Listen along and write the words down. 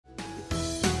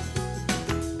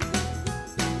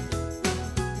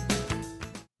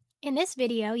In this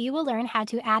video, you will learn how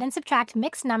to add and subtract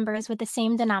mixed numbers with the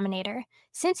same denominator.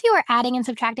 Since you are adding and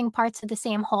subtracting parts of the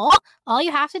same whole, all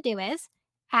you have to do is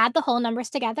add the whole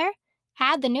numbers together,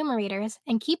 add the numerators,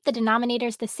 and keep the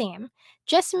denominators the same.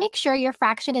 Just make sure your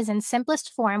fraction is in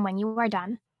simplest form when you are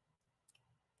done.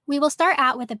 We will start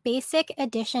out with a basic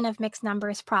addition of mixed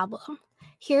numbers problem.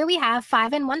 Here we have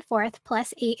 5 1/4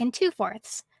 plus 8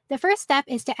 2/4. The first step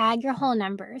is to add your whole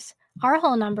numbers. Our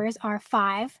whole numbers are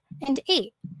 5 and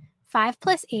 8. 5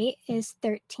 plus 8 is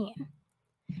 13.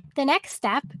 The next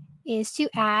step is to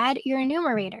add your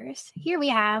numerators. Here we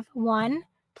have 1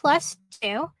 plus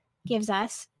 2 gives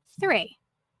us 3.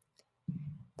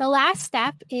 The last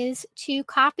step is to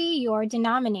copy your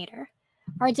denominator.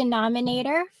 Our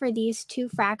denominator for these two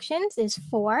fractions is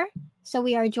 4, so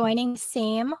we are joining the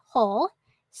same whole.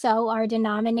 So our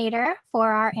denominator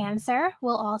for our answer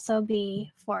will also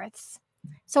be fourths.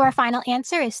 So our final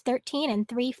answer is 13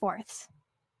 3/4.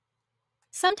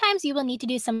 Sometimes you will need to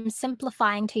do some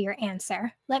simplifying to your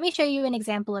answer. Let me show you an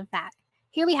example of that.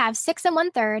 Here we have 6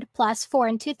 1/3 plus 4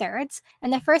 2/3,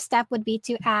 and the first step would be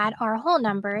to add our whole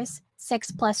numbers,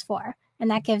 6 plus 4,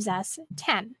 and that gives us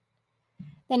 10.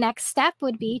 The next step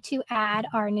would be to add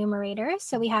our numerators.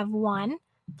 So we have 1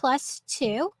 plus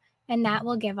 2, and that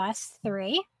will give us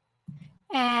 3.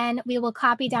 And we will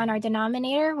copy down our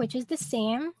denominator, which is the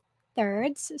same,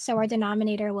 thirds, so our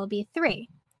denominator will be 3.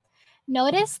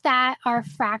 Notice that our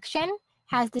fraction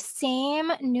has the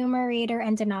same numerator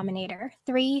and denominator,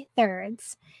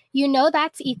 3/3. You know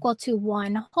that's equal to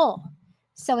 1 whole.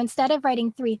 So instead of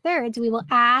writing 3/3, we will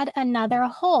add another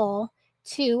whole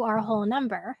to our whole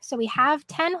number. So we have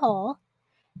 10 whole,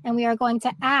 and we are going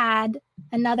to add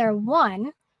another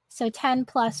 1. So 10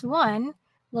 plus 1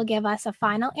 will give us a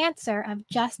final answer of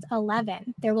just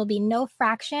 11. There will be no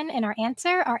fraction in our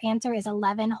answer. Our answer is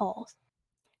 11 wholes.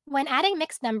 When adding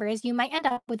mixed numbers, you might end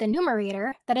up with a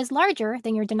numerator that is larger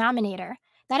than your denominator.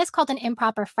 That is called an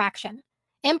improper fraction.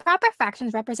 Improper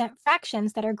fractions represent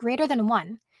fractions that are greater than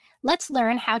 1. Let's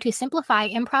learn how to simplify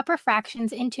improper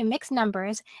fractions into mixed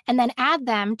numbers and then add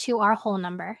them to our whole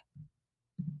number.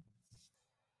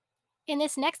 In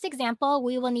this next example,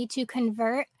 we will need to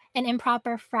convert an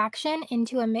improper fraction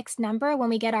into a mixed number when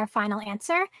we get our final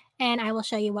answer, and I will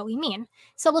show you what we mean.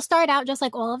 So we'll start out just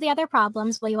like all of the other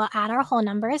problems. We will add our whole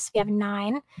numbers. We have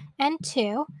 9 and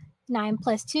 2. 9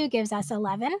 plus 2 gives us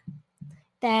 11.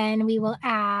 Then we will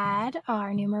add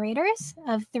our numerators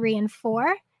of 3 and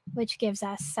 4, which gives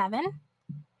us 7.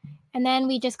 And then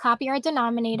we just copy our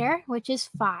denominator, which is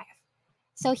 5.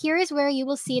 So here is where you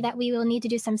will see that we will need to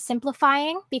do some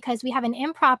simplifying because we have an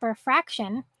improper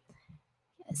fraction,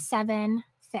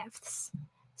 7/5.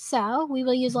 So we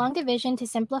will use long division to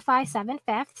simplify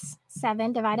 7/5.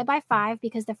 7 divided by 5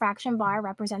 because the fraction bar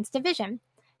represents division.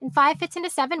 And 5 fits into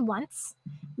 7 once,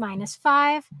 minus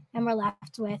 5, and we're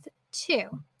left with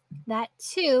 2. That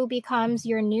 2 becomes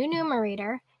your new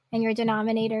numerator, and your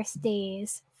denominator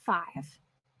stays 5.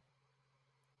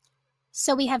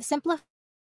 So we have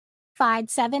simplified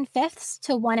 7/5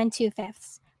 to 1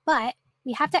 2/5. But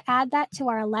we have to add that to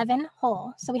our 11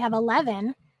 whole. So we have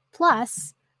 11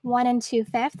 plus 1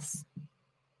 2/5.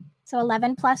 So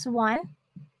 11 plus 1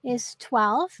 is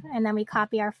 12. And then we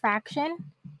copy our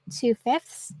fraction,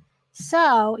 2/5.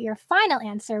 So your final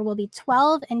answer will be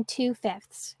 12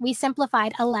 2/5. We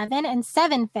simplified 11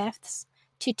 7/5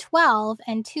 to 12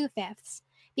 2/5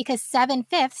 because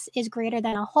 7/5 is greater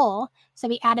than a whole. So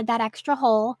we added that extra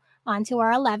whole onto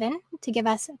our 11 to give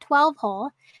us 12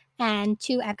 whole and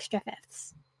 2 extra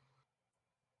fifths.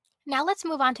 Now let's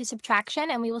move on to subtraction,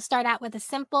 and we will start out with a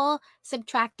simple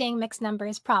subtracting mixed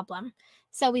numbers problem.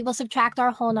 So we will subtract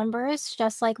our whole numbers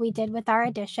just like we did with our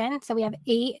addition. So we have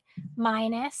 8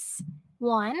 minus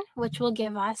 1, which will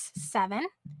give us 7.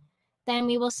 Then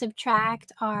we will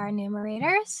subtract our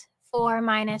numerators. 4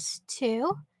 minus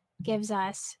 2 gives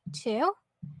us 2.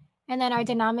 And then our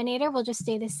denominator will just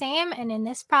stay the same. And in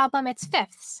this problem, it's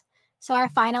fifths. So our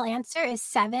final answer is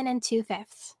 7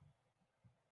 2/5.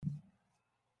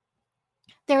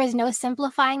 There is no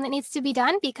simplifying that needs to be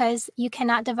done because you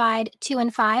cannot divide 2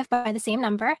 and 5 by the same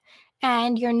number.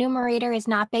 And your numerator is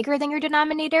not bigger than your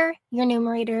denominator. Your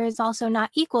numerator is also not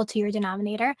equal to your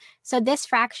denominator. So this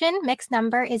fraction, mixed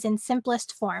number, is in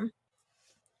simplest form.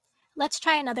 Let's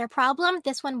try another problem.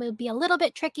 This one will be a little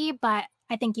bit tricky, but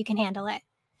I think you can handle it.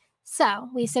 So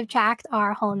we subtract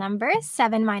our whole numbers,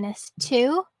 7 minus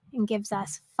 2, and gives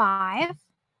us 5.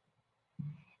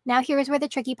 Now here's where the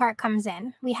tricky part comes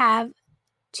in. We have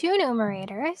 2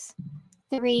 numerators,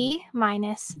 3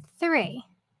 minus 3.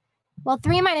 Well,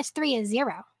 3 minus 3 is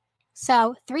 0.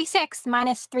 So 3/6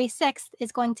 minus 3/6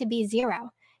 is going to be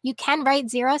 0 You can write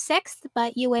 0/6,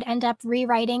 but you would end up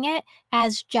rewriting it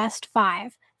as just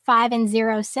 5. 5 and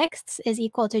 0/6 is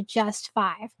equal to just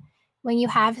 5. When you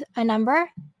have a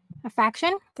number, a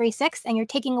fraction, 3/6, and you're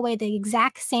taking away the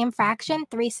exact same fraction,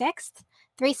 3/6,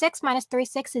 3/6 minus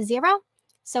 3/6 is 0.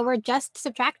 So we're just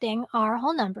subtracting our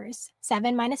whole numbers.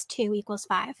 7 minus 2 equals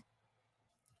 5.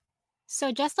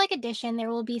 So just like addition, there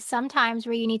will be some times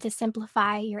where you need to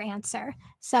simplify your answer.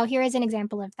 So here is an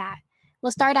example of that.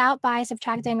 We'll start out by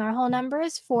subtracting our whole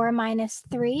numbers. 4 minus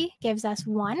 3 gives us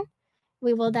 1.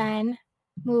 We will then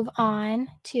move on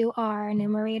to our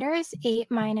numerators. 8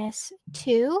 minus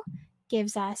 2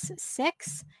 gives us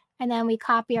 6. And then we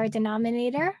copy our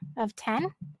denominator of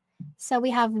 10. So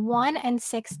we have 1 and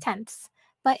 6/10.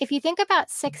 But if you think about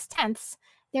 6/10,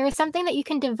 there is something that you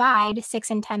can divide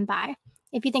 6 and 10 by.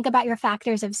 If you think about your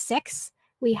factors of 6,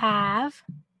 we have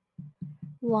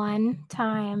 1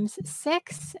 times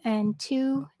 6 and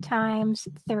 2 times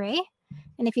 3.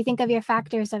 And if you think of your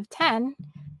factors of 10,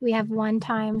 we have 1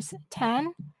 times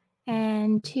 10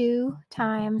 and 2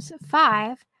 times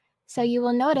 5. So you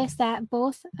will notice that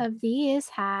both of these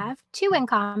have 2 in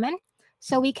common.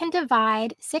 So we can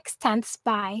divide 6/10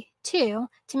 by 2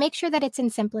 to make sure that it's in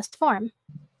simplest form.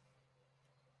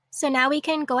 So now we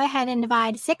can go ahead and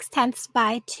divide 6/10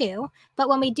 by 2. But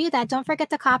when we do that, don't forget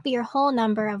to copy your whole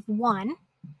number of 1.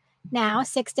 Now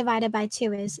 6 divided by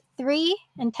 2 is 3,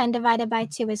 and 10 divided by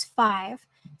 2 is 5.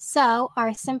 So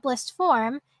our simplest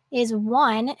form is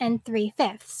 1 and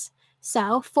 3/5.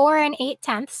 So 4 and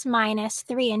 8/10 minus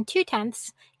 3 and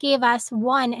 2/10 gave us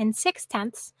 1 and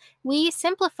 6/10. We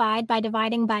simplified by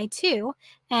dividing by 2,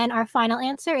 and our final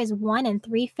answer is 1 and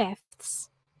 3/5.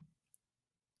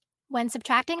 When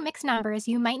subtracting mixed numbers,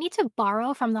 you might need to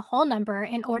borrow from the whole number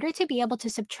in order to be able to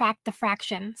subtract the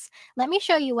fractions. Let me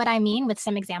show you what I mean with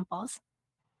some examples.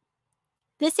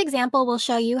 This example will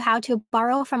show you how to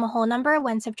borrow from a whole number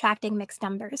when subtracting mixed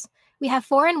numbers. We have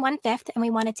 4 and 1/5, and we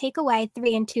want to take away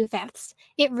 3 and 2/5.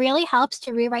 It really helps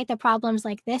to rewrite the problems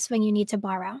like this when you need to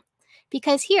borrow.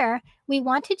 Because here, we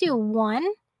want to do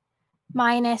 1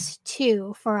 minus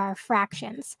 2 for our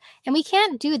fractions. And we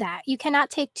can't do that. You cannot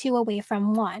take 2 away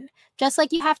from 1. Just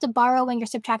like you have to borrow when you're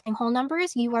subtracting whole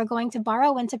numbers, you are going to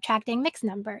borrow when subtracting mixed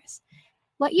numbers.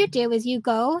 What you do is you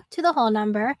go to the whole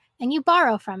number and you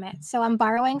borrow from it. So I'm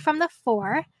borrowing from the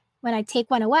 4. When I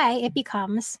take 1 away, it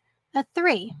becomes a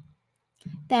 3.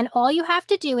 Then all you have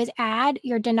to do is add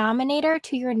your denominator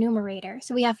to your numerator.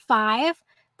 So we have 5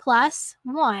 plus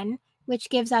 1, which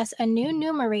gives us a new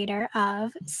numerator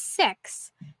of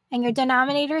 6. And your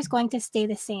denominator is going to stay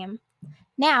the same.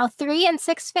 Now, 3 and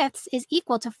 6/5 is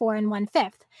equal to 4 and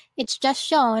 1/5. It's just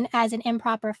shown as an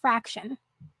improper fraction.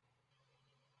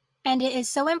 And it is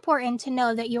so important to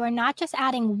know that you are not just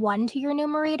adding 1 to your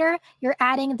numerator, you're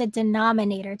adding the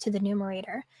denominator to the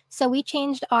numerator. So we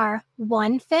changed our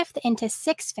 1/5 into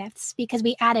 6/5 because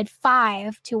we added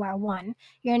 5 to our 1.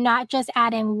 You're not just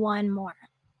adding 1 more.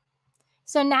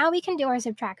 So now we can do our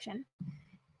subtraction.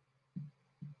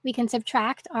 We can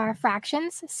subtract our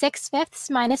fractions.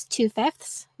 6/5 minus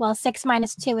 2/5. Well, 6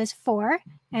 minus 2 is 4.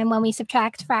 And when we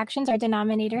subtract fractions, our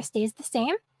denominator stays the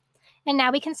same. And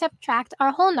now we can subtract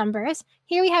our whole numbers.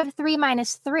 Here we have 3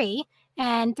 minus 3.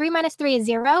 And 3 minus 3 is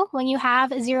 0. When you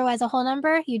have 0 as a whole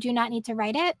number, you do not need to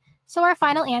write it. So our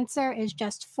final answer is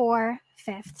just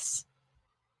 4/5.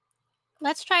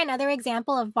 Let's try another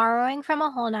example of borrowing from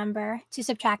a whole number to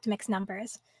subtract mixed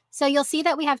numbers. So you'll see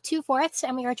that we have 2/4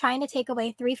 and we are trying to take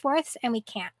away 3/4 and we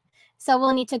can't. So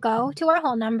we'll need to go to our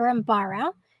whole number and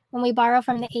borrow. When we borrow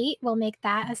from the 8, we'll make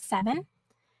that a 7.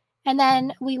 And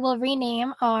then we will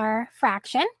rename our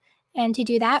fraction. And to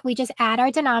do that, we just add our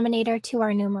denominator to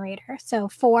our numerator. So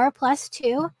 4 plus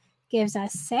 2 gives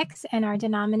us 6, and our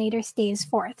denominator stays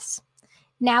 4ths.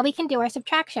 Now we can do our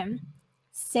subtraction.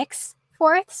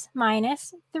 6/4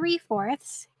 minus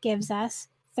 3/4 gives us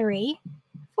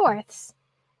 3/4.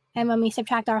 And when we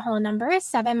subtract our whole numbers,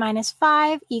 7 minus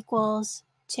 5 equals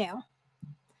 2.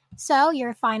 So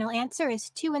your final answer is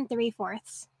 2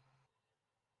 3/4.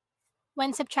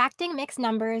 When subtracting mixed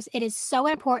numbers, it is so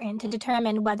important to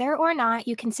determine whether or not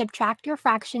you can subtract your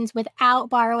fractions without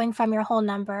borrowing from your whole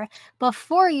number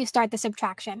before you start the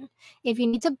subtraction. If you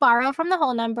need to borrow from the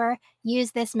whole number,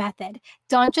 use this method.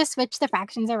 Don't just switch the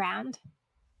fractions around.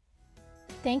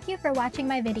 Thank you for watching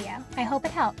my video. I hope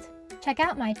it helped. Check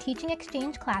out my Teaching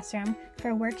Exchange classroom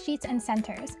for worksheets and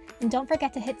centers, and don't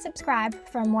forget to hit subscribe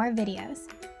for more videos.